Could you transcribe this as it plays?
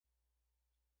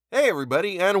Hey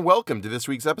everybody, and welcome to this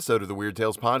week's episode of the Weird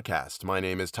Tales Podcast. My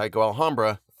name is Tycho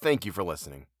Alhambra. Thank you for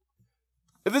listening.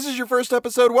 If this is your first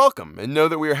episode, welcome, and know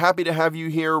that we are happy to have you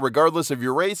here regardless of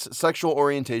your race, sexual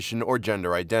orientation, or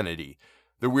gender identity.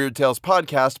 The Weird Tales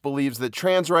Podcast believes that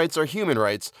trans rights are human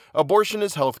rights, abortion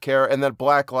is healthcare, and that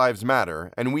Black Lives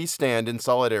Matter, and we stand in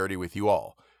solidarity with you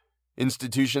all.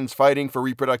 Institutions fighting for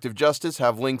reproductive justice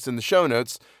have links in the show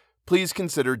notes. Please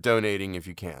consider donating if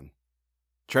you can.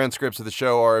 Transcripts of the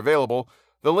show are available.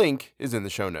 The link is in the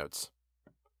show notes.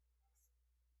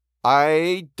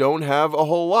 I don't have a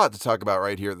whole lot to talk about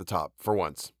right here at the top, for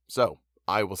once. So,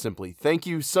 I will simply thank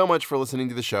you so much for listening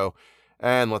to the show,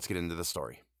 and let's get into the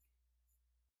story.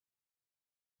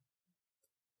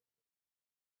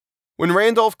 When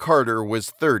Randolph Carter was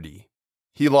 30,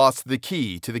 he lost the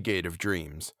key to the Gate of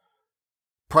Dreams.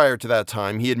 Prior to that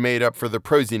time, he had made up for the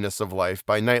prosiness of life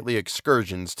by nightly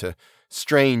excursions to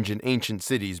strange and ancient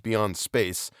cities beyond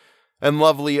space, and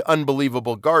lovely,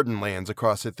 unbelievable garden lands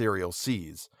across ethereal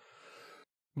seas.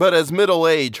 But as middle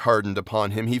age hardened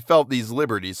upon him, he felt these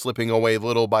liberties slipping away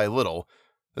little by little,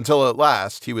 until at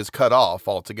last he was cut off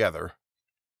altogether.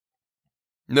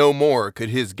 No more could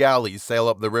his galleys sail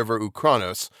up the river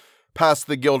Chronicles, past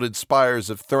the gilded spires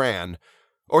of Thran,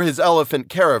 or his elephant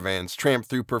caravans tramp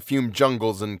through perfumed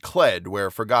jungles and Cled, where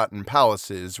forgotten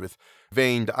palaces with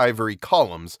veined ivory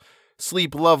columns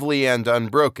sleep lovely and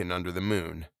unbroken under the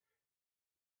moon.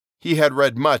 He had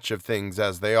read much of things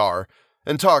as they are,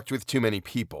 and talked with too many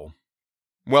people.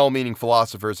 Well-meaning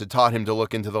philosophers had taught him to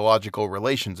look into the logical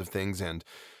relations of things and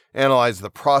analyze the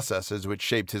processes which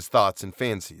shaped his thoughts and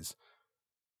fancies.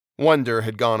 Wonder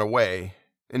had gone away,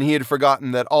 and he had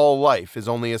forgotten that all life is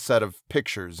only a set of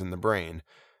pictures in the brain,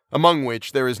 among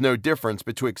which there is no difference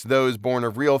betwixt those born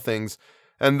of real things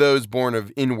and those born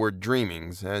of inward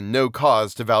dreamings, and no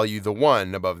cause to value the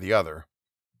one above the other.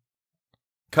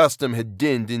 Custom had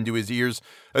dinned into his ears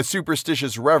a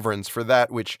superstitious reverence for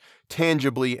that which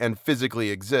tangibly and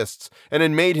physically exists, and had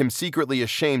made him secretly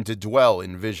ashamed to dwell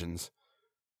in visions.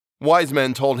 Wise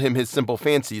men told him his simple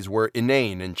fancies were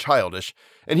inane and childish,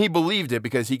 and he believed it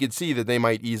because he could see that they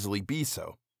might easily be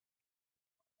so.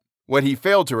 What he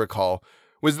failed to recall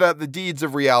was that the deeds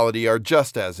of reality are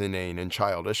just as inane and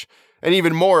childish, and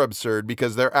even more absurd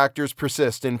because their actors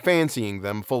persist in fancying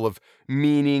them full of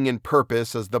meaning and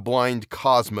purpose as the blind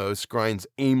cosmos grinds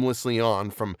aimlessly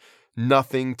on from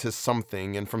nothing to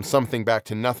something and from something back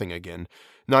to nothing again,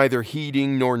 neither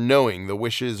heeding nor knowing the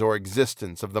wishes or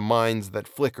existence of the minds that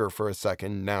flicker for a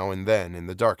second now and then in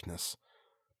the darkness.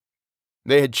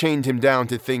 They had chained him down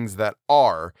to things that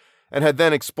are, and had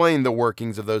then explained the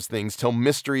workings of those things till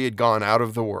mystery had gone out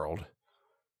of the world.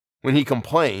 When he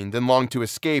complained and longed to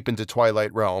escape into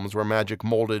twilight realms where magic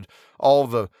molded all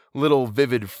the little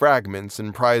vivid fragments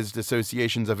and prized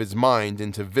associations of his mind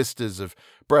into vistas of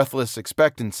breathless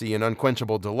expectancy and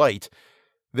unquenchable delight,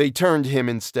 they turned him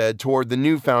instead toward the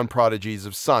newfound prodigies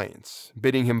of science,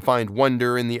 bidding him find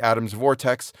wonder in the atom's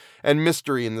vortex and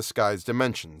mystery in the sky's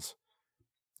dimensions.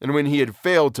 And when he had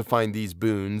failed to find these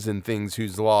boons in things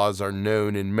whose laws are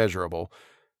known and measurable,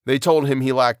 they told him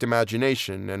he lacked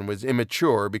imagination and was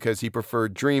immature because he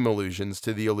preferred dream illusions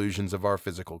to the illusions of our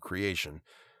physical creation.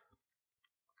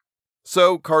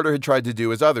 So Carter had tried to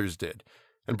do as others did,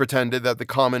 and pretended that the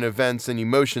common events and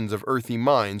emotions of earthy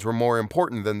minds were more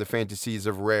important than the fantasies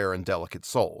of rare and delicate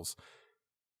souls.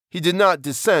 He did not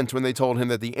dissent when they told him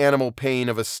that the animal pain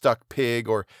of a stuck pig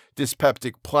or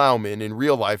dyspeptic plowman in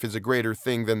real life is a greater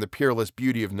thing than the peerless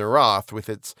beauty of Nerath with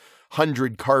its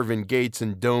 100 carven gates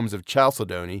and domes of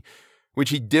chalcedony,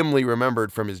 which he dimly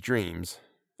remembered from his dreams,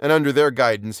 and under their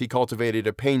guidance he cultivated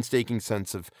a painstaking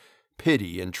sense of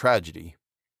pity and tragedy.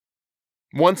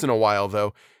 Once in a while,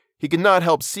 though, he could not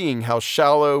help seeing how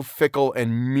shallow, fickle,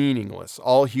 and meaningless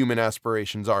all human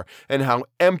aspirations are, and how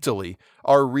emptily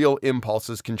our real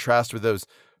impulses contrast with those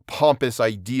pompous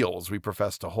ideals we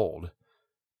profess to hold.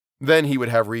 Then he would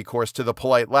have recourse to the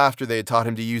polite laughter they had taught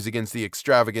him to use against the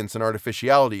extravagance and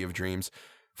artificiality of dreams,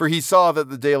 for he saw that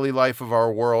the daily life of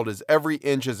our world is every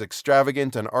inch as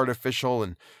extravagant and artificial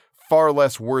and far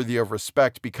less worthy of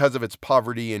respect because of its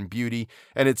poverty and beauty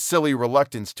and its silly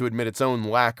reluctance to admit its own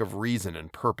lack of reason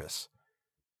and purpose.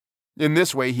 In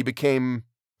this way he became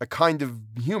a kind of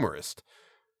humorist,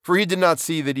 for he did not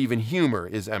see that even humor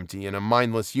is empty in a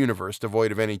mindless universe devoid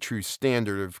of any true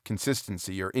standard of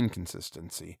consistency or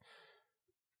inconsistency.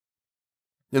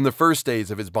 In the first days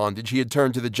of his bondage he had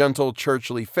turned to the gentle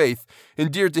churchly faith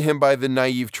endeared to him by the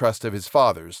naive trust of his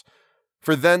fathers,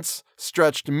 for thence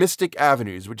stretched mystic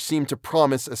avenues which seemed to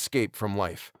promise escape from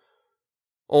life.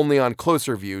 Only on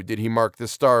closer view did he mark the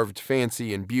starved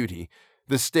fancy and beauty,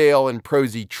 the stale and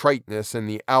prosy triteness and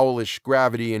the owlish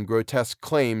gravity and grotesque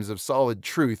claims of solid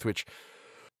truth which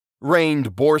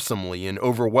reigned boresomely and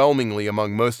overwhelmingly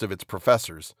among most of its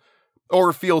professors,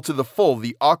 or feel to the full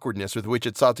the awkwardness with which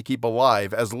it sought to keep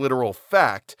alive as literal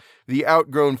fact the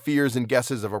outgrown fears and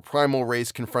guesses of a primal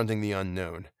race confronting the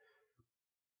unknown.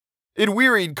 It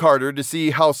wearied Carter to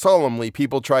see how solemnly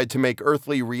people tried to make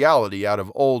earthly reality out of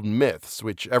old myths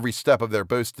which every step of their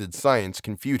boasted science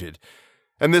confuted,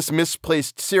 and this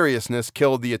misplaced seriousness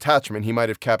killed the attachment he might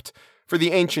have kept for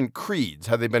the ancient creeds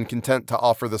had they been content to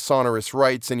offer the sonorous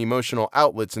rites and emotional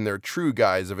outlets in their true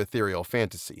guise of ethereal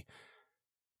fantasy.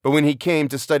 But when he came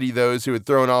to study those who had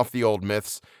thrown off the old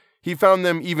myths, he found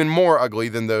them even more ugly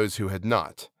than those who had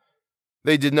not.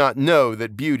 They did not know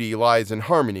that beauty lies in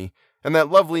harmony, and that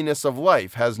loveliness of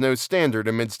life has no standard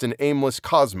amidst an aimless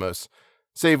cosmos,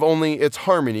 save only its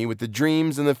harmony with the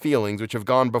dreams and the feelings which have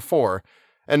gone before,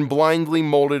 and blindly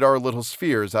molded our little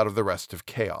spheres out of the rest of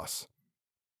chaos.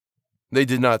 They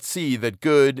did not see that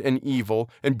good and evil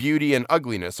and beauty and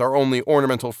ugliness are only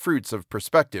ornamental fruits of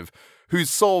perspective, whose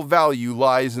sole value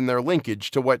lies in their linkage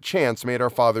to what chance made our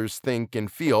fathers think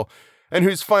and feel, and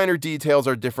whose finer details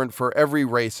are different for every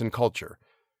race and culture.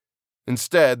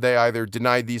 Instead, they either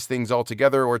denied these things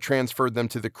altogether or transferred them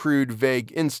to the crude,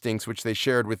 vague instincts which they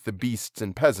shared with the beasts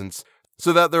and peasants,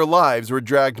 so that their lives were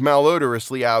dragged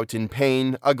malodorously out in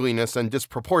pain, ugliness, and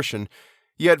disproportion,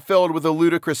 yet filled with a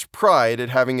ludicrous pride at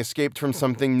having escaped from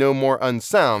something no more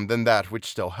unsound than that which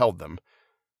still held them.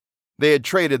 They had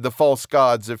traded the false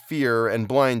gods of fear and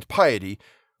blind piety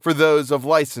for those of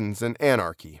license and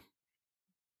anarchy.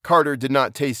 Carter did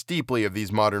not taste deeply of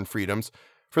these modern freedoms,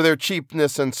 for their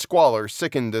cheapness and squalor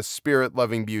sickened a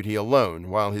spirit-loving beauty alone,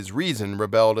 while his reason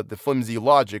rebelled at the flimsy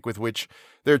logic with which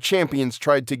their champions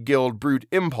tried to gild brute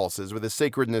impulses with a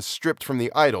sacredness stripped from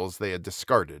the idols they had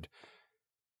discarded.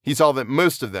 He saw that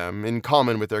most of them, in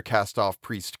common with their cast-off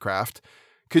priestcraft,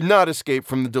 could not escape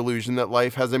from the delusion that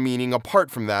life has a meaning apart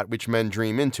from that which men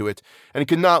dream into it, and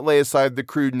could not lay aside the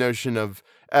crude notion of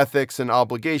ethics and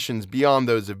obligations beyond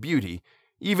those of beauty,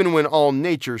 even when all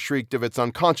nature shrieked of its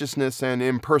unconsciousness and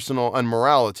impersonal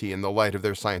unmorality in the light of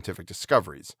their scientific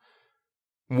discoveries.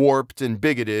 Warped and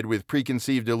bigoted with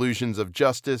preconceived illusions of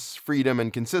justice, freedom,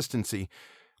 and consistency,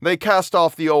 they cast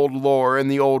off the old lore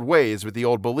and the old ways with the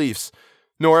old beliefs,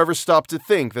 nor ever stopped to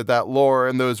think that that lore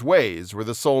and those ways were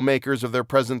the sole makers of their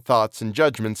present thoughts and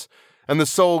judgments, and the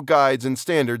sole guides and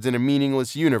standards in a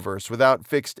meaningless universe without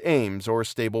fixed aims or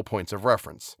stable points of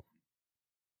reference.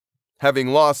 Having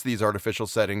lost these artificial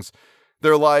settings,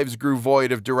 their lives grew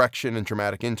void of direction and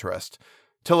dramatic interest,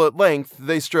 till at length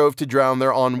they strove to drown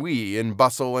their ennui in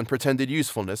bustle and pretended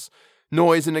usefulness,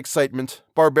 noise and excitement,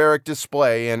 barbaric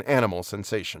display and animal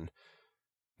sensation.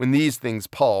 When these things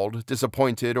palled,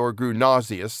 disappointed, or grew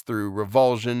nauseous through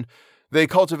revulsion, they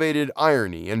cultivated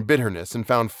irony and bitterness and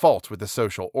found fault with the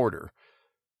social order.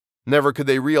 Never could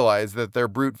they realize that their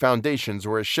brute foundations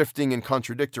were as shifting and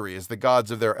contradictory as the gods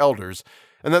of their elders,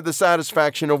 and that the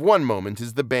satisfaction of one moment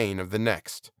is the bane of the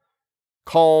next.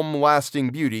 Calm, lasting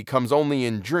beauty comes only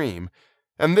in dream,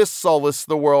 and this solace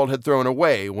the world had thrown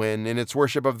away when, in its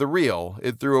worship of the real,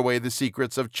 it threw away the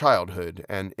secrets of childhood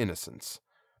and innocence.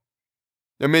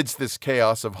 Amidst this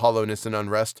chaos of hollowness and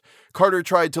unrest, Carter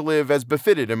tried to live as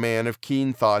befitted a man of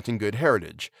keen thought and good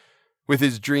heritage. With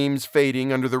his dreams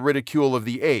fading under the ridicule of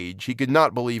the age, he could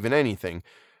not believe in anything,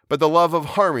 but the love of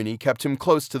harmony kept him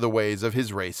close to the ways of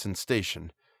his race and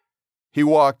station. He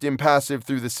walked impassive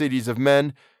through the cities of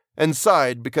men, and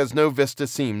sighed because no vista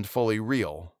seemed fully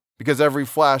real, because every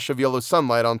flash of yellow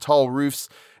sunlight on tall roofs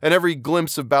and every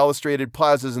glimpse of balustraded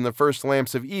plazas in the first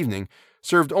lamps of evening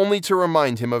served only to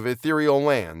remind him of ethereal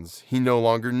lands he no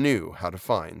longer knew how to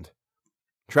find.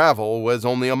 Travel was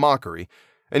only a mockery,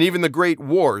 and even the great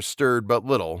war stirred but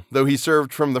little, though he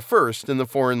served from the first in the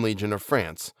Foreign Legion of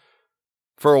France.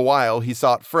 For a while he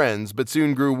sought friends, but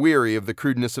soon grew weary of the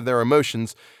crudeness of their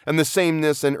emotions and the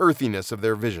sameness and earthiness of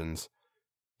their visions.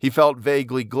 He felt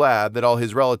vaguely glad that all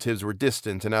his relatives were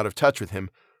distant and out of touch with him,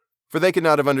 for they could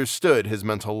not have understood his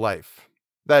mental life.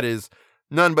 That is,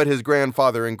 none but his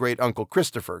grandfather and great-uncle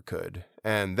Christopher could,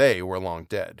 and they were long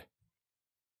dead.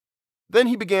 Then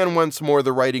he began once more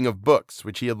the writing of books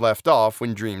which he had left off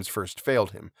when dreams first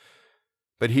failed him.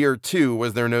 But here, too,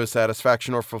 was there no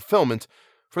satisfaction or fulfillment,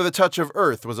 for the touch of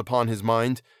earth was upon his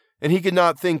mind, and he could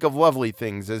not think of lovely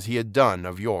things as he had done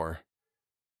of yore.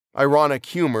 Ironic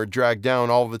humor dragged down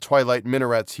all the twilight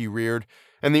minarets he reared,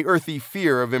 and the earthy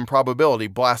fear of improbability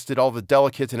blasted all the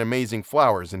delicate and amazing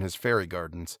flowers in his fairy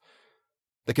gardens.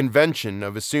 The convention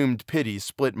of assumed pity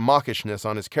split mawkishness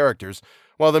on his characters,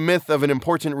 while the myth of an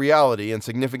important reality and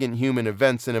significant human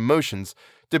events and emotions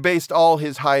debased all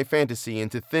his high fantasy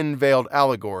into thin-veiled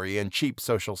allegory and cheap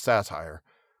social satire.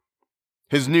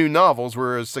 His new novels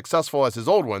were as successful as his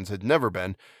old ones had never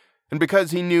been, and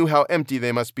because he knew how empty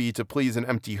they must be to please an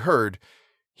empty herd,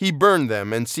 he burned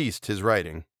them and ceased his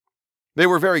writing. They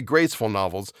were very graceful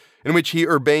novels, in which he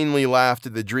urbanely laughed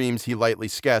at the dreams he lightly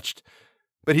sketched,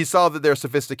 but he saw that their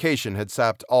sophistication had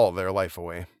sapped all their life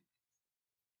away.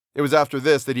 It was after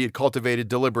this that he had cultivated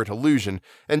deliberate illusion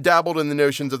and dabbled in the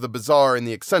notions of the bizarre and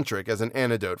the eccentric as an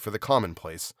antidote for the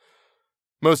commonplace.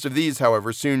 Most of these,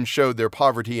 however, soon showed their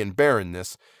poverty and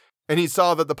barrenness, and he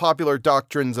saw that the popular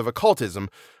doctrines of occultism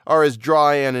are as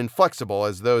dry and inflexible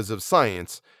as those of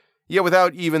science, yet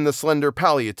without even the slender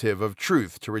palliative of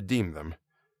truth to redeem them.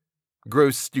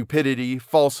 Gross stupidity,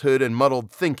 falsehood, and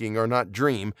muddled thinking are not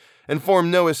dream, and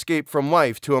form no escape from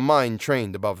life to a mind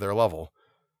trained above their level.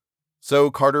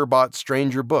 So Carter bought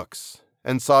stranger books,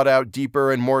 and sought out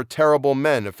deeper and more terrible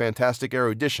men of fantastic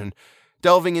erudition,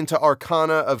 delving into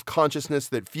arcana of consciousness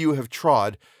that few have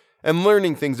trod, and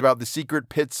learning things about the secret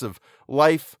pits of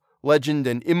life, legend,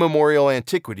 and immemorial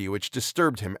antiquity which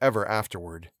disturbed him ever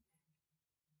afterward.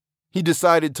 He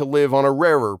decided to live on a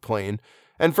rarer plane,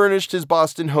 and furnished his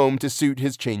Boston home to suit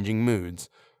his changing moods.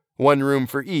 One room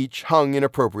for each, hung in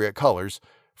appropriate colors,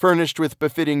 furnished with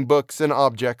befitting books and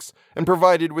objects, and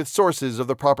provided with sources of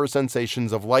the proper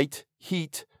sensations of light,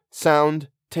 heat, sound,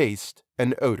 taste,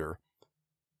 and odor.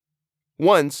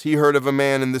 Once he heard of a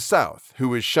man in the South who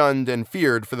was shunned and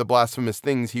feared for the blasphemous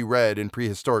things he read in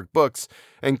prehistoric books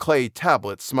and clay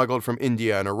tablets smuggled from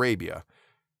India and Arabia.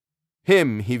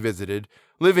 Him he visited,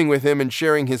 living with him and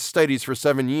sharing his studies for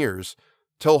 7 years,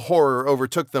 till horror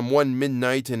overtook them one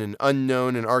midnight in an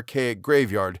unknown and archaic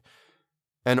graveyard,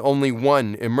 and only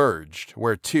one emerged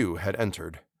where 2 had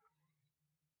entered.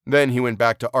 Then he went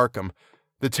back to Arkham,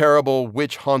 the terrible,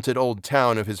 witch-haunted old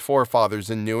town of his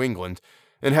forefathers in New England,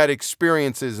 and had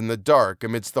experiences in the dark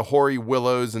amidst the hoary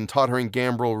willows and tottering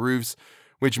gambrel roofs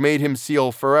which made him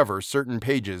seal forever certain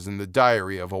pages in the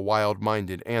diary of a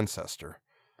wild-minded ancestor.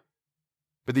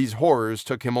 But these horrors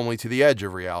took him only to the edge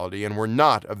of reality and were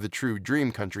not of the true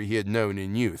dream country he had known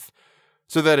in youth,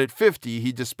 so that at 50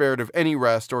 he despaired of any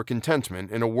rest or contentment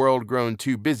in a world grown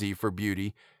too busy for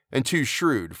beauty and too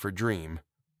shrewd for dream.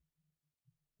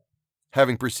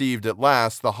 Having perceived at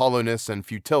last the hollowness and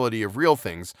futility of real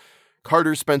things,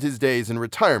 Carter spent his days in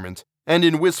retirement and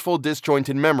in wistful,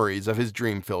 disjointed memories of his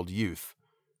dream-filled youth.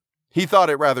 He thought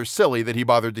it rather silly that he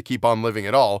bothered to keep on living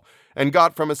at all, and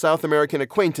got from a South American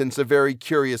acquaintance a very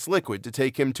curious liquid to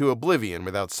take him to oblivion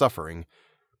without suffering.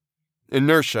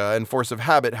 Inertia and force of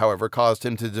habit, however, caused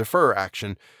him to defer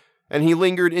action, and he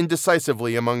lingered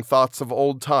indecisively among thoughts of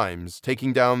old times,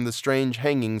 taking down the strange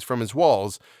hangings from his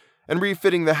walls, and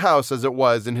refitting the house as it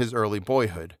was in his early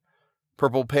boyhood.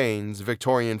 Purple panes,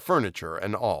 Victorian furniture,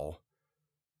 and all.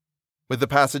 With the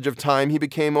passage of time he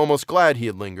became almost glad he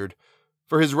had lingered,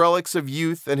 for his relics of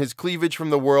youth and his cleavage from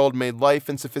the world made life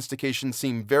and sophistication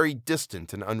seem very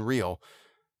distant and unreal,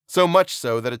 so much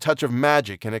so that a touch of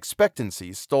magic and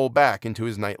expectancy stole back into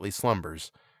his nightly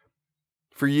slumbers.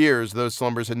 For years those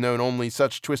slumbers had known only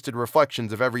such twisted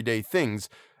reflections of everyday things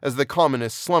as the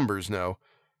commonest slumbers know,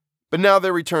 but now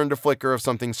there returned a flicker of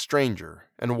something stranger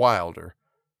and wilder,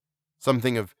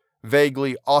 something of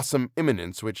vaguely awesome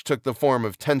imminence which took the form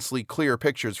of tensely clear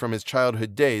pictures from his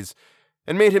childhood days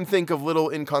and made him think of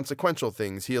little inconsequential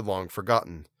things he had long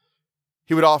forgotten.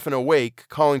 He would often awake,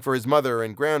 calling for his mother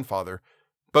and grandfather,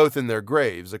 both in their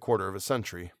graves a quarter of a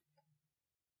century.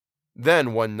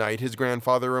 Then one night his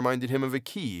grandfather reminded him of a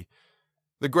key.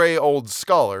 The gray old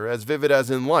scholar, as vivid as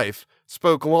in life,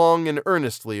 spoke long and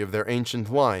earnestly of their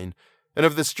ancient line, and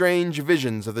of the strange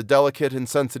visions of the delicate and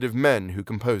sensitive men who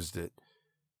composed it.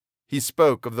 He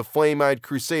spoke of the flame-eyed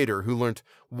crusader who learnt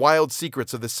wild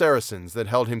secrets of the Saracens that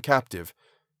held him captive,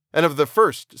 and of the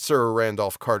first Sir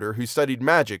Randolph Carter who studied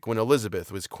magic when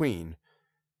Elizabeth was queen.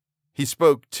 He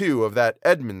spoke, too, of that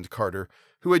Edmund Carter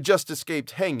who had just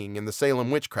escaped hanging in the Salem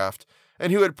witchcraft,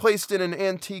 and who had placed in an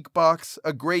antique box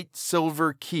a great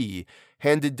silver key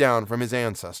handed down from his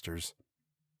ancestors.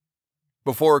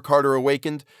 Before Carter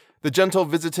awakened, the gentle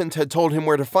visitant had told him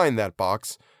where to find that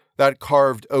box, that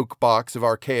carved oak box of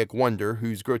archaic wonder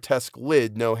whose grotesque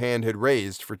lid no hand had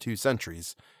raised for 2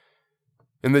 centuries.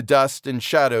 In the dust and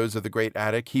shadows of the great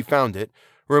attic he found it,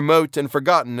 remote and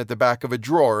forgotten at the back of a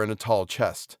drawer in a tall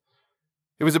chest.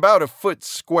 It was about 1 foot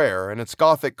square, and its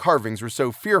Gothic carvings were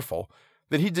so fearful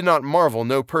that he did not marvel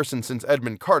no person since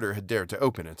Edmund Carter had dared to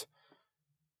open it.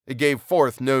 It gave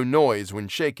forth no noise when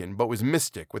shaken, but was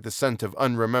mystic with the scent of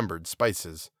unremembered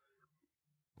spices.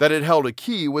 That it held a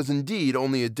key was indeed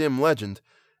only a dim legend,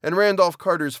 and Randolph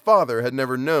Carter's father had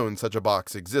never known such a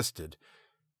box existed.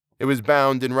 It was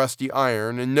bound in rusty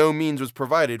iron, and no means was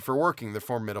provided for working the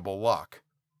formidable lock.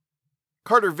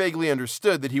 Carter vaguely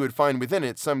understood that he would find within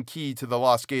it some key to the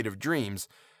lost gate of dreams,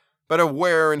 but of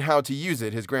where and how to use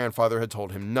it his grandfather had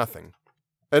told him nothing.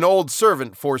 An old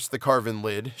servant forced the carven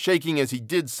lid, shaking as he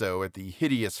did so at the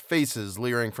hideous faces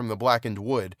leering from the blackened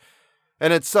wood,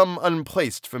 and at some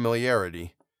unplaced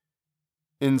familiarity.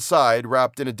 Inside,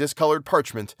 wrapped in a discolored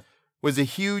parchment, was a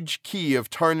huge key of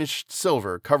tarnished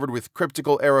silver covered with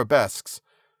cryptical arabesques,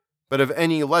 but of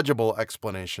any legible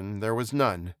explanation there was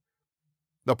none.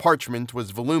 The parchment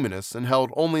was voluminous and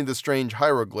held only the strange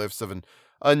hieroglyphs of an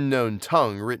unknown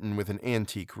tongue written with an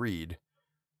antique reed.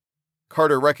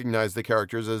 Carter recognized the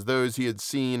characters as those he had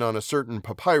seen on a certain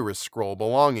papyrus scroll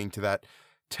belonging to that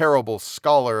terrible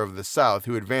scholar of the South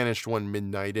who had vanished one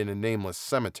midnight in a nameless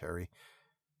cemetery.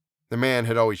 The man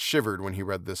had always shivered when he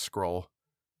read this scroll,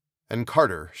 and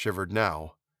Carter shivered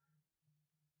now.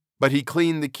 But he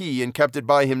cleaned the key and kept it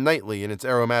by him nightly in its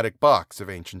aromatic box of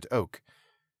ancient oak.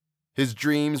 His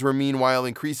dreams were meanwhile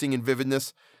increasing in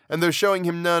vividness, and though showing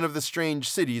him none of the strange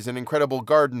cities and incredible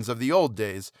gardens of the old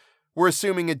days, were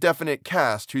assuming a definite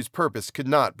cast whose purpose could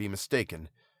not be mistaken.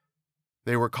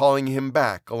 They were calling him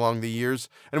back along the years,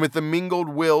 and with the mingled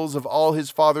wills of all his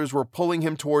fathers were pulling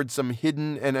him towards some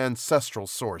hidden and ancestral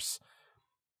source.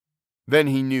 Then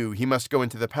he knew he must go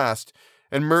into the past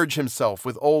and merge himself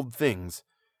with old things,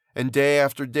 and day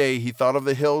after day he thought of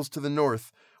the hills to the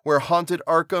north, where haunted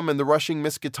Arkham and the rushing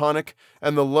Miskatonic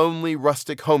and the lonely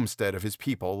rustic homestead of his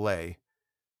people lay.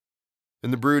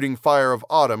 In the brooding fire of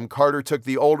autumn, Carter took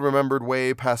the old remembered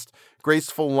way past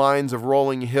graceful lines of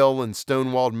rolling hill and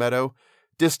stone-walled meadow,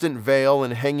 distant vale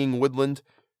and hanging woodland,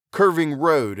 curving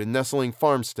road and nestling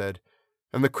farmstead,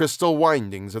 and the crystal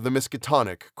windings of the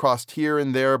Miskatonic crossed here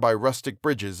and there by rustic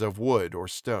bridges of wood or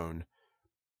stone.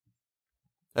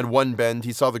 At one bend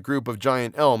he saw the group of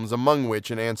giant elms among which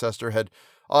an ancestor had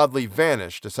oddly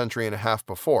vanished a century and a half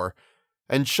before,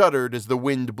 and shuddered as the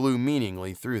wind blew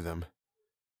meaningly through them.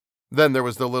 Then there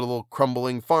was the little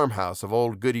crumbling farmhouse of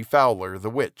old Goody Fowler, the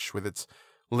witch, with its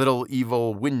little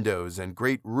evil windows and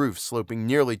great roof sloping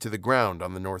nearly to the ground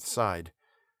on the north side.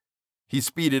 He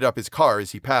speeded up his car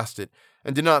as he passed it,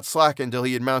 and did not slacken till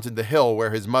he had mounted the hill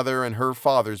where his mother and her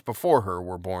fathers before her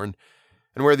were born,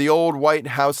 and where the old white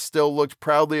house still looked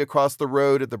proudly across the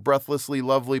road at the breathlessly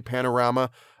lovely panorama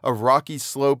of rocky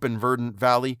slope and verdant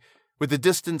valley, with the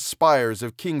distant spires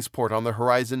of Kingsport on the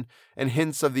horizon and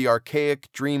hints of the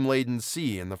archaic, dream-laden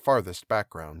sea in the farthest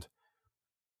background.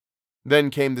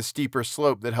 Then came the steeper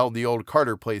slope that held the old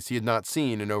Carter place he had not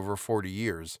seen in over 40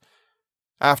 years.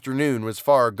 Afternoon was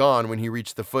far gone when he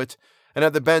reached the foot, and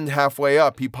at the bend halfway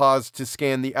up he paused to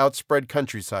scan the outspread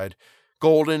countryside,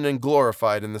 golden and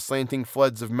glorified in the slanting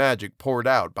floods of magic poured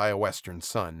out by a western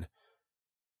sun.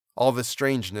 All the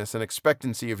strangeness and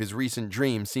expectancy of his recent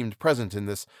dream seemed present in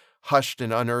this hushed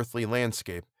and unearthly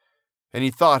landscape, and he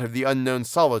thought of the unknown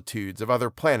solitudes of other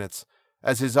planets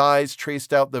as his eyes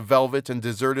traced out the velvet and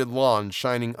deserted lawns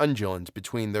shining undulant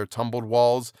between their tumbled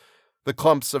walls, the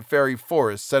clumps of fairy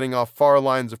forest setting off far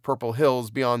lines of purple hills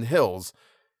beyond hills,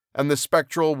 and the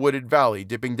spectral wooded valley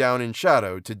dipping down in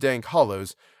shadow to dank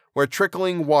hollows where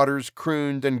trickling waters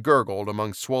crooned and gurgled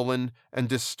among swollen and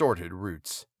distorted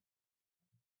roots.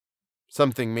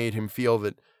 Something made him feel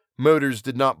that motors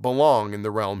did not belong in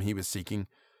the realm he was seeking,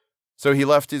 so he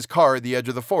left his car at the edge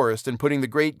of the forest and, putting the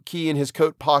great key in his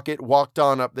coat pocket, walked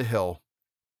on up the hill.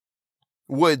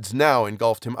 Woods now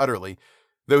engulfed him utterly,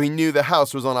 though he knew the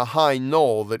house was on a high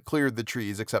knoll that cleared the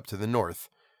trees except to the north.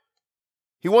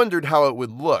 He wondered how it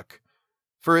would look,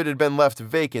 for it had been left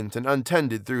vacant and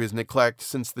untended through his neglect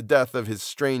since the death of his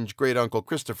strange great-uncle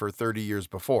Christopher 30 years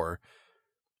before.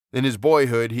 In his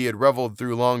boyhood he had reveled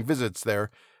through long visits there,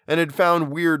 and had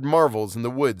found weird marvels in the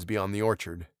woods beyond the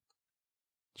orchard.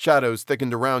 Shadows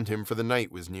thickened around him, for the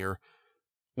night was near.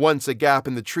 Once a gap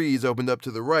in the trees opened up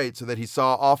to the right so that he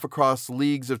saw off across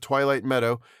leagues of twilight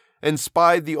meadow and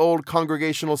spied the old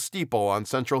Congregational steeple on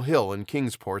Central Hill in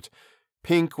Kingsport,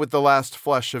 pink with the last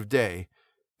flush of day,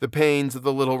 the panes of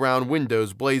the little round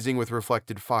windows blazing with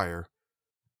reflected fire.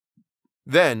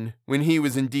 Then, when he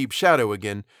was in deep shadow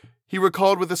again, he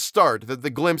recalled with a start that the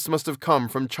glimpse must have come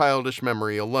from childish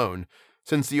memory alone,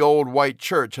 since the old white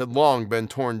church had long been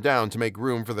torn down to make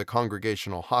room for the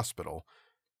Congregational hospital.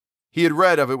 He had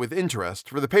read of it with interest,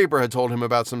 for the paper had told him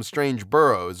about some strange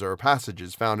burrows or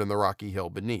passages found in the rocky hill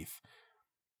beneath.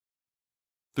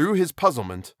 Through his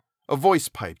puzzlement, a voice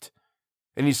piped,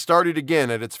 and he started again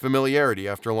at its familiarity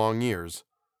after long years.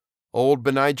 Old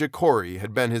Benijah Corey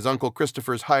had been his Uncle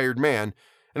Christopher's hired man,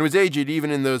 and was aged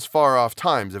even in those far-off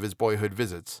times of his boyhood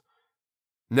visits.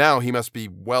 Now he must be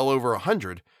well over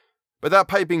 100, but that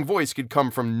piping voice could come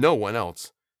from no one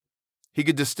else. He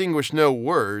could distinguish no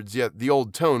words, yet the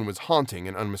old tone was haunting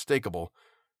and unmistakable.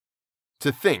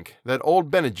 To think that old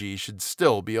Benijah should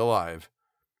still be alive.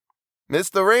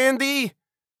 "Mr. Randy!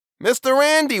 Mr.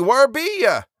 Randy, where be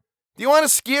ya? Do you want to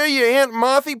scare your Aunt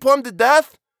Marthy plumb to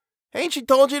death? Ain't she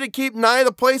told you to keep nigh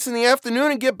the place in the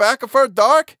afternoon and get back afore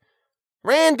dark?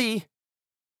 Randy!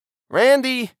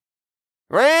 Randy!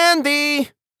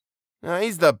 Randy!"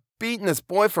 He's the beatin'est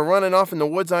boy for running off in the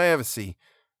woods I ever see.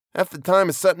 Half the time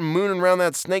is setting mooning around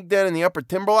that snake den in the upper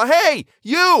timber. Hey,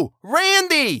 you!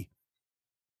 Randy!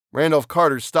 Randolph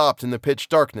Carter stopped in the pitch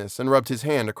darkness and rubbed his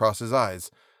hand across his eyes.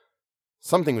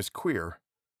 Something was queer.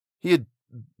 He had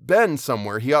been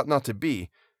somewhere he ought not to be,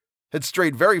 had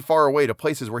strayed very far away to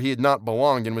places where he had not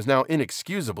belonged, and was now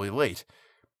inexcusably late.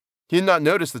 He had not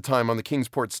noticed the time on the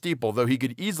Kingsport steeple, though he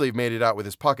could easily have made it out with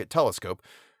his pocket telescope,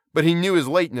 but he knew his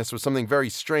lateness was something very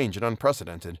strange and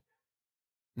unprecedented.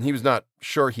 He was not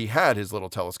sure he had his little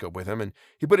telescope with him, and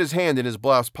he put his hand in his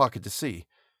blouse pocket to see.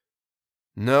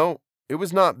 No, it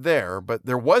was not there, but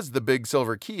there was the big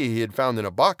silver key he had found in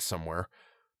a box somewhere.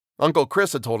 Uncle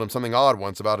Chris had told him something odd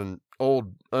once about an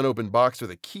old, unopened box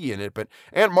with a key in it, but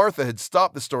Aunt Martha had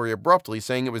stopped the story abruptly,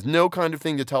 saying it was no kind of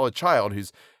thing to tell a child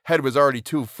whose head was already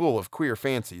too full of queer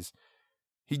fancies.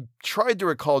 He tried to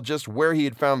recall just where he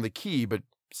had found the key, but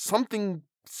something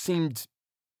seemed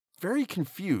very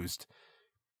confused.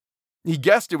 He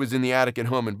guessed it was in the attic at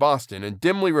home in Boston, and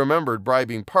dimly remembered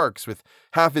bribing Parks with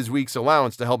half his week's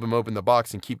allowance to help him open the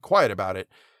box and keep quiet about it.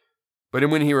 But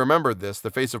when he remembered this,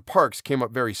 the face of Parks came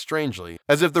up very strangely,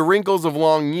 as if the wrinkles of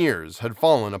long years had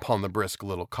fallen upon the brisk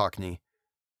little cockney.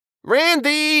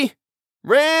 "Randy!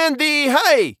 Randy!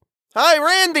 Hi! Hi,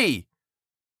 Randy!"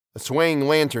 A swaying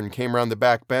lantern came round the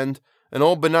back bend, and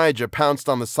old Benijah pounced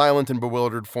on the silent and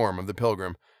bewildered form of the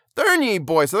pilgrim. "Durn ye,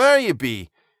 boy, so there ye be!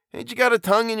 Ain't you got a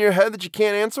tongue in your head that you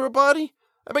can't answer a body?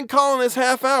 I've been calling this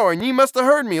half hour, and ye must have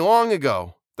heard me long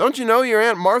ago. Don't you know your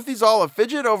Aunt Marthy's all a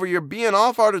fidget over your being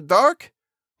off arter dark?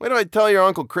 Wait till I tell your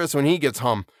Uncle Chris when he gets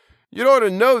home. You'd ought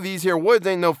to know these here woods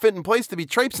ain't no fitting place to be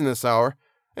traipsing this hour.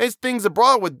 There's things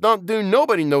abroad would don't do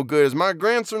nobody no good, as my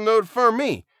grandson knowed for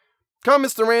me. Come,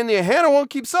 Mr. Randy, and Hannah won't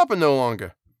keep supping no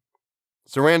longer."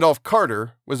 Sir Randolph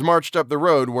Carter was marched up the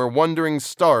road where wondering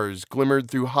stars glimmered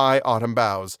through high autumn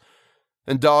boughs,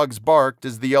 and dogs barked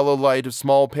as the yellow light of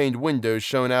small-paned windows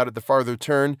shone out at the farther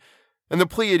turn, and the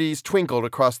Pleiades twinkled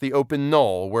across the open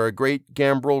knoll where a great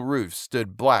gambrel roof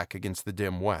stood black against the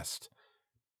dim west.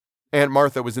 Aunt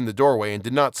Martha was in the doorway and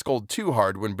did not scold too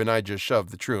hard when Benijah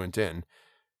shoved the truant in.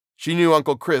 She knew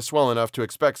Uncle Chris well enough to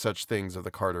expect such things of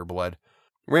the Carter blood.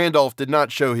 Randolph did not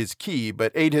show his key,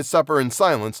 but ate his supper in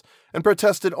silence and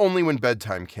protested only when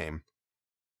bedtime came.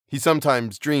 He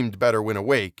sometimes dreamed better when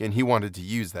awake, and he wanted to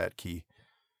use that key.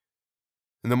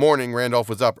 In the morning, Randolph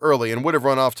was up early and would have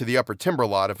run off to the upper timber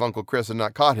lot if Uncle Chris had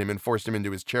not caught him and forced him into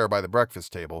his chair by the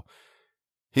breakfast table.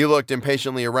 He looked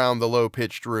impatiently around the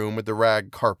low-pitched room with the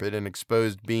rag carpet and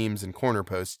exposed beams and corner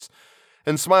posts,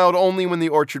 and smiled only when the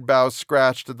orchard boughs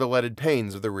scratched at the leaded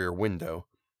panes of the rear window.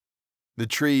 The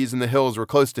trees and the hills were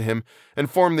close to him and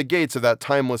formed the gates of that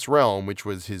timeless realm which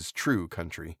was his true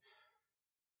country.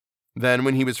 Then,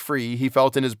 when he was free, he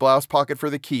felt in his blouse pocket for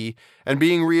the key, and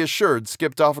being reassured,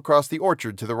 skipped off across the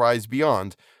orchard to the rise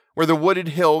beyond, where the wooded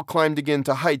hill climbed again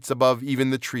to heights above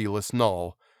even the treeless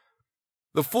knoll.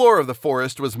 The floor of the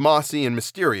forest was mossy and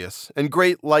mysterious, and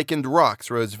great lichened rocks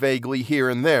rose vaguely here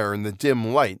and there in the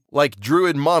dim light, like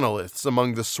druid monoliths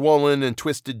among the swollen and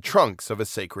twisted trunks of a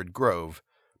sacred grove.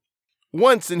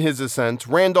 Once in his ascent,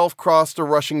 Randolph crossed a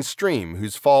rushing stream,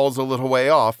 whose falls a little way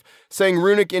off sang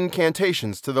runic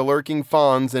incantations to the lurking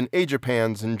fauns and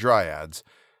agapans and dryads.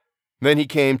 Then he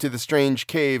came to the strange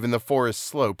cave in the forest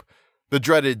slope, the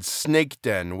dreaded snake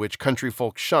den which country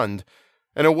folk shunned,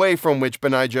 and away from which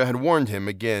Benijah had warned him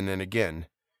again and again.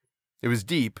 It was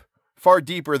deep, far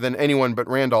deeper than anyone but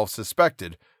Randolph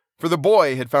suspected, for the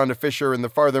boy had found a fissure in the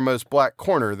farthermost black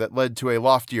corner that led to a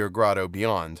loftier grotto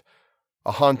beyond,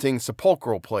 a haunting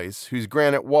sepulchral place whose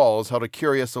granite walls held a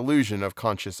curious illusion of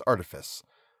conscious artifice.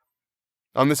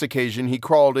 On this occasion he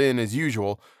crawled in as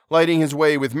usual, lighting his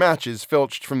way with matches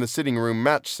filched from the sitting-room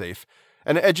match-safe,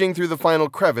 and edging through the final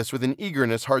crevice with an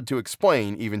eagerness hard to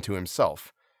explain even to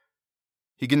himself.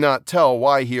 He could not tell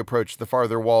why he approached the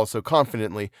farther wall so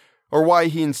confidently, or why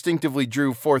he instinctively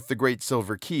drew forth the great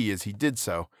silver key as he did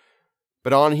so.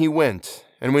 But on he went,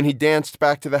 and when he danced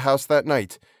back to the house that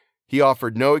night, He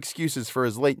offered no excuses for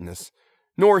his lateness,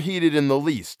 nor heeded in the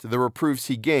least the reproofs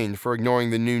he gained for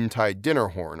ignoring the noontide dinner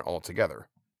horn altogether.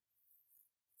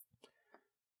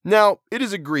 Now, it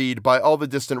is agreed by all the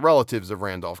distant relatives of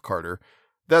Randolph Carter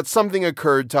that something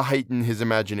occurred to heighten his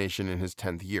imagination in his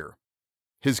 10th year.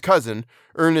 His cousin,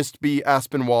 Ernest B.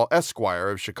 Aspinwall Esquire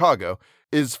of Chicago,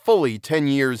 is fully 10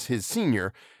 years his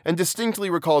senior and distinctly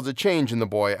recalls a change in the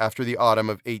boy after the autumn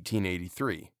of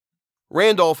 1883.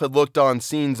 Randolph had looked on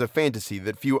scenes of fantasy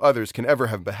that few others can ever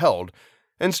have beheld,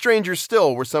 and stranger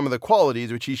still were some of the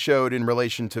qualities which he showed in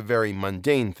relation to very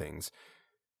mundane things.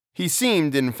 He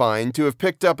seemed, in fine, to have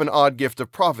picked up an odd gift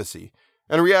of prophecy,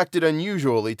 and reacted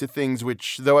unusually to things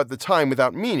which, though at the time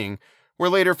without meaning, were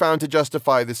later found to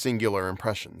justify the singular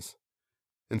impressions.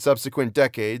 In subsequent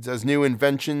decades, as new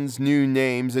inventions, new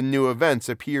names, and new events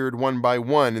appeared one by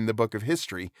one in the book of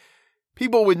history,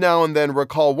 people would now and then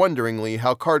recall wonderingly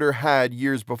how Carter had,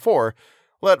 years before,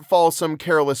 let fall some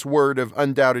careless word of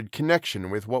undoubted connection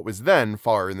with what was then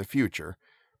far in the future.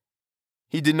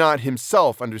 He did not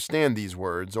himself understand these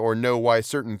words or know why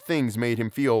certain things made him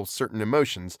feel certain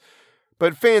emotions,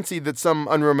 but fancied that some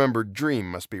unremembered dream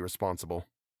must be responsible.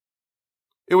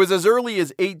 It was as early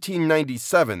as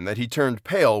 1897 that he turned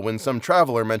pale when some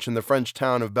traveler mentioned the French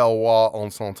town of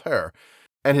Bellois-en-Santerre,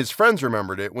 and his friends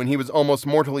remembered it when he was almost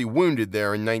mortally wounded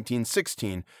there in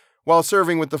 1916 while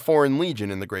serving with the Foreign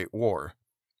Legion in the Great War.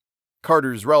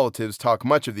 Carter's relatives talk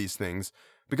much of these things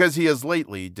because he has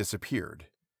lately disappeared.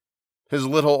 His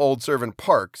little old servant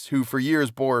Parks, who for years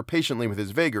bore patiently with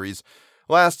his vagaries,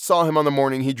 last saw him on the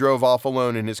morning he drove off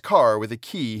alone in his car with a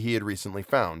key he had recently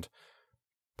found.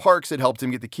 Parks had helped him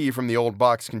get the key from the old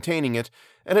box containing it,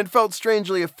 and had felt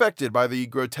strangely affected by the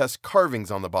grotesque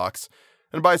carvings on the box,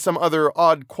 and by some other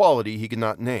odd quality he could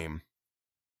not name.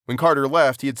 When Carter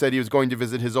left, he had said he was going to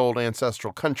visit his old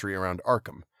ancestral country around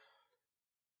Arkham.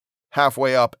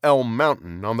 Halfway up Elm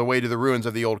Mountain, on the way to the ruins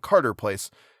of the old Carter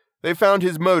place, they found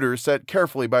his motor set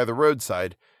carefully by the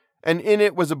roadside, and in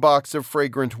it was a box of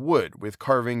fragrant wood with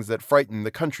carvings that frightened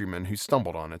the countryman who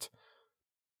stumbled on it.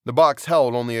 The box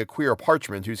held only a queer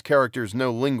parchment whose characters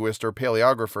no linguist or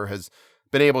paleographer has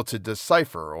been able to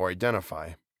decipher or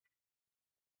identify.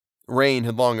 Rain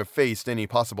had long effaced any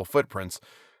possible footprints,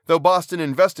 though Boston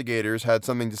investigators had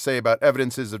something to say about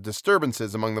evidences of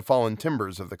disturbances among the fallen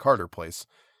timbers of the Carter place.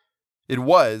 It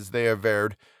was, they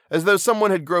averred, as though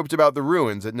someone had groped about the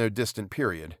ruins at no distant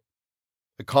period.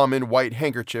 A common white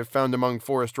handkerchief found among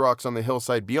forest rocks on the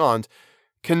hillside beyond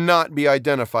cannot be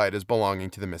identified as belonging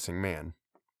to the missing man.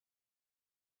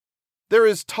 There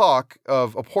is talk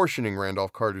of apportioning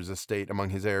Randolph Carter's estate among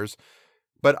his heirs,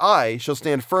 but I shall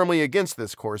stand firmly against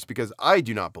this course because I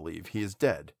do not believe he is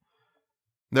dead.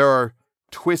 There are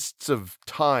twists of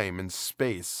time and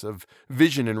space, of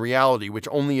vision and reality which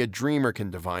only a dreamer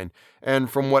can divine, and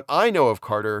from what I know of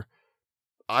Carter,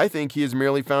 I think he has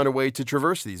merely found a way to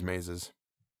traverse these mazes.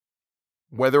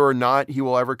 Whether or not he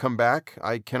will ever come back,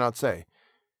 I cannot say.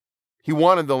 He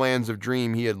wanted the lands of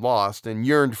dream he had lost and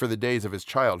yearned for the days of his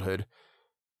childhood.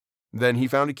 Then he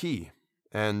found a key,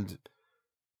 and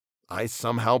I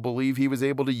somehow believe he was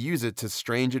able to use it to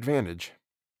strange advantage.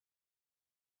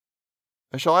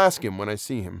 I shall ask him when I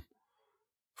see him,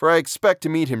 for I expect to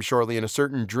meet him shortly in a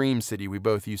certain dream city we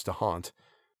both used to haunt.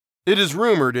 It is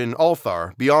rumored in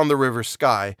Ulthar, beyond the river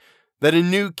Skye, that a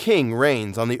new king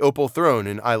reigns on the opal throne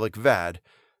in Eilik Vad,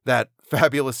 that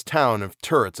fabulous town of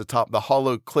turrets atop the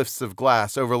hollow cliffs of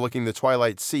glass overlooking the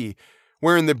twilight sea,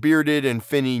 wherein the bearded and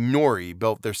finny Nori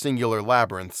built their singular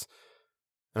labyrinths,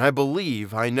 and I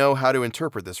believe I know how to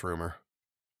interpret this rumor.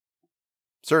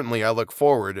 Certainly I look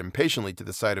forward impatiently to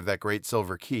the sight of that great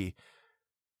silver key,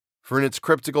 for in its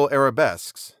cryptical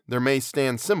arabesques there may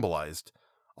stand symbolized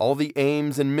all the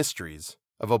aims and mysteries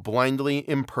of a blindly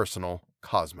impersonal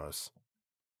cosmos.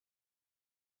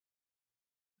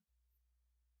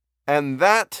 And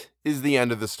that is the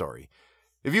end of the story.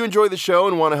 If you enjoy the show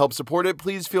and want to help support it,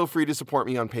 please feel free to support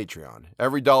me on Patreon.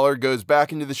 Every dollar goes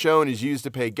back into the show and is used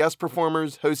to pay guest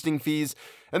performers, hosting fees,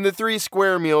 and the 3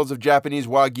 square meals of Japanese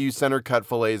Wagyu center-cut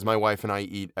fillets my wife and I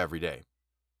eat every day.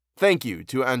 Thank you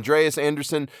to Andreas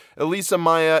Anderson, Elisa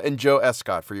Maya, and Joe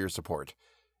Escott for your support.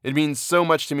 It means so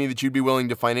much to me that you'd be willing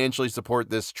to financially support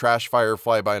this trash fire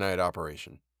fly-by-night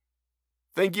operation.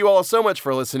 Thank you all so much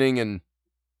for listening, and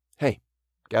hey,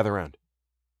 gather around.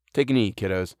 Take a knee,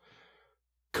 kiddos.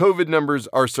 COVID numbers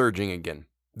are surging again.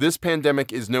 This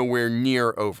pandemic is nowhere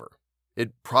near over.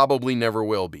 It probably never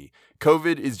will be.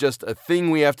 COVID is just a thing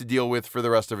we have to deal with for the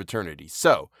rest of eternity.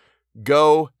 So,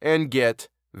 go and get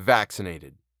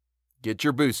vaccinated. Get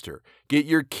your booster. Get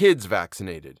your kids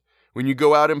vaccinated. When you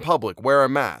go out in public, wear a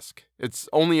mask. It's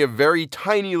only a very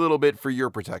tiny little bit for your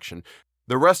protection.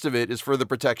 The rest of it is for the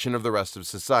protection of the rest of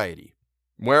society.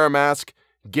 Wear a mask,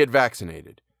 get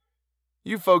vaccinated.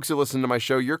 You folks who listen to my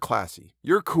show, you're classy.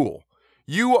 You're cool.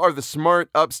 You are the smart,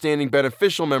 upstanding,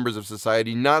 beneficial members of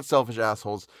society, not selfish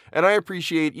assholes, and I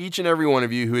appreciate each and every one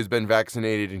of you who has been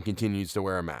vaccinated and continues to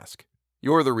wear a mask.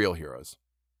 You're the real heroes.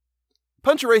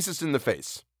 Punch a racist in the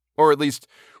face, or at least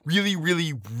really,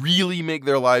 really, really make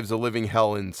their lives a living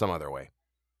hell in some other way.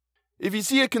 If you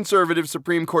see a conservative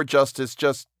Supreme Court justice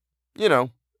just,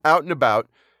 out and about,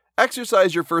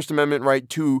 exercise your First Amendment right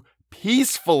to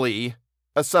peacefully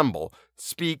assemble,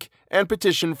 speak, and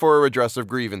petition for a redress of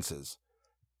grievances.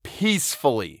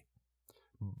 Peacefully.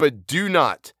 But do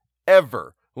not,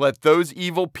 ever, let those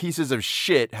evil pieces of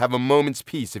shit have a moment's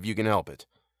peace if you can help it.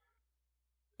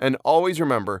 And always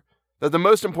remember that the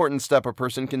most important step a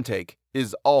person can take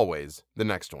is always the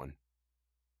next one.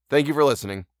 Thank you for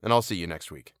listening, and I'll see you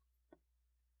next week.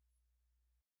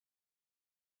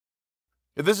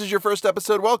 If this is your first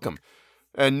episode, welcome.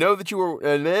 And know that you were...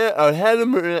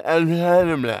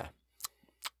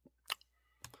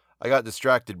 I got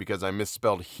distracted because I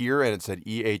misspelled here and it said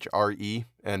E-H-R-E.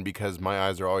 And because my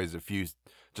eyes are always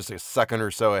just a second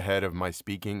or so ahead of my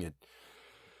speaking,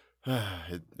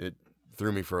 it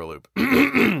threw me for a loop.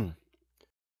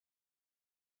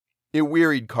 It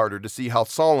wearied Carter to see how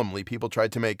solemnly people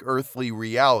tried to make earthly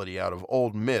reality out of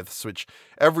old myths, which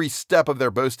every step of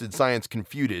their boasted science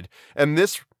confuted. And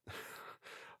this...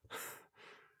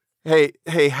 Hey,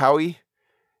 Howie.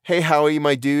 Hey, Howie,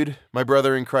 my dude, my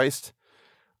brother in Christ.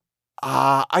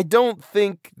 I don't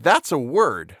think that's a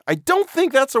word. I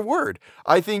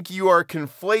think you are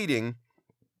conflating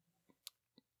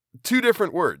two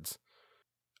different words.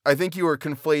 I think you are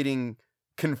conflating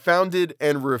confounded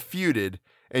and refuted,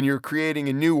 and you're creating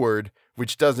a new word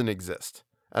which doesn't exist.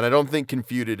 And I don't think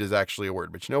confuted is actually a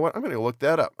word. But you know what? I'm going to look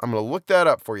that up. I'm going to look that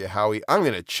up for you, Howie. I'm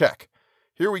going to check.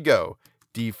 Here we go.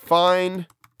 Define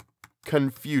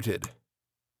confuted.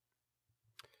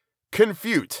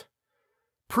 Confute.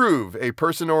 Prove a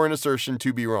person or an assertion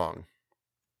to be wrong.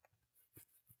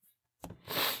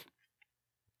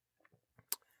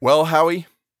 Well, Howie,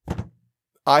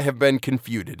 I have been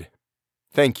confuted.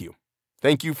 Thank you.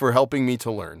 Thank you for helping me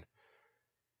to learn.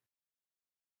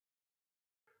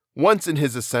 Once in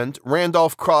his ascent,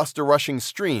 Randolph crossed a rushing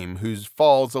stream, whose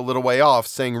falls a little way off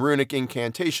sang runic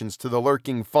incantations to the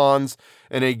lurking fawns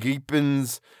and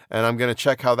Aegypens, and I'm going to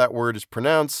check how that word is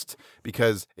pronounced,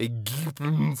 because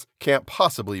Aegypens can't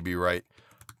possibly be right.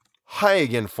 Hi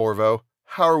again, Forvo.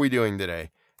 How are we doing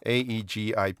today?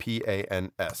 Aegipans.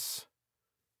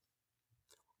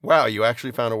 Wow, you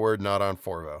actually found a word not on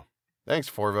Forvo. Thanks,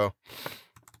 Forvo.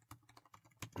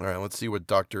 All right, let's see what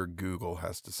Dr. Google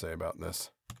has to say about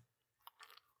this.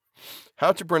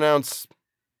 How to pronounce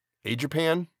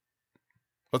Japan?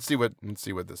 Let's see what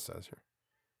this says here.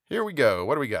 Here we go.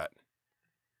 What do we got?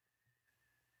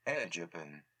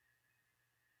 Japan.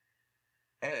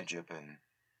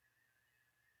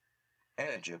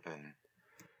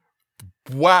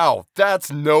 Wow,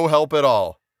 that's no help at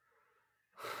all.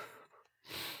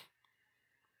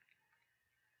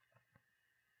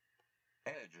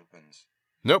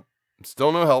 Nope,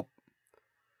 still no help.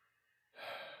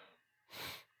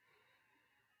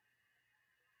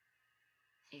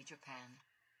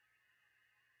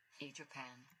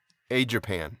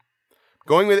 Japan.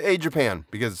 Going with Japan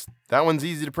because that one's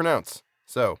easy to pronounce.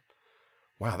 So,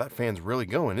 wow, that fan's really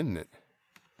going, isn't it?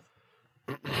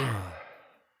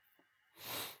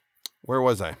 Where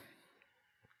was I?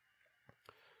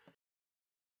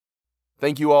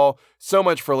 Thank you all so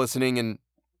much for listening, and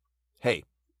hey,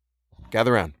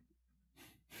 gather around.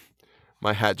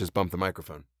 My hat just bumped the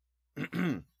microphone.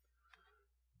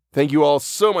 Thank you all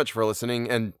so much for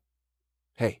listening, and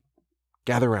hey,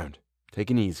 gather around. Take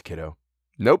an ease, kiddo.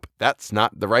 Nope, that's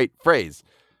not the right phrase.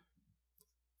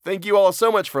 Thank you all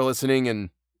so much for listening, and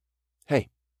hey,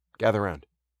 gather around.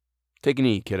 Take an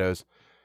ease, kiddos.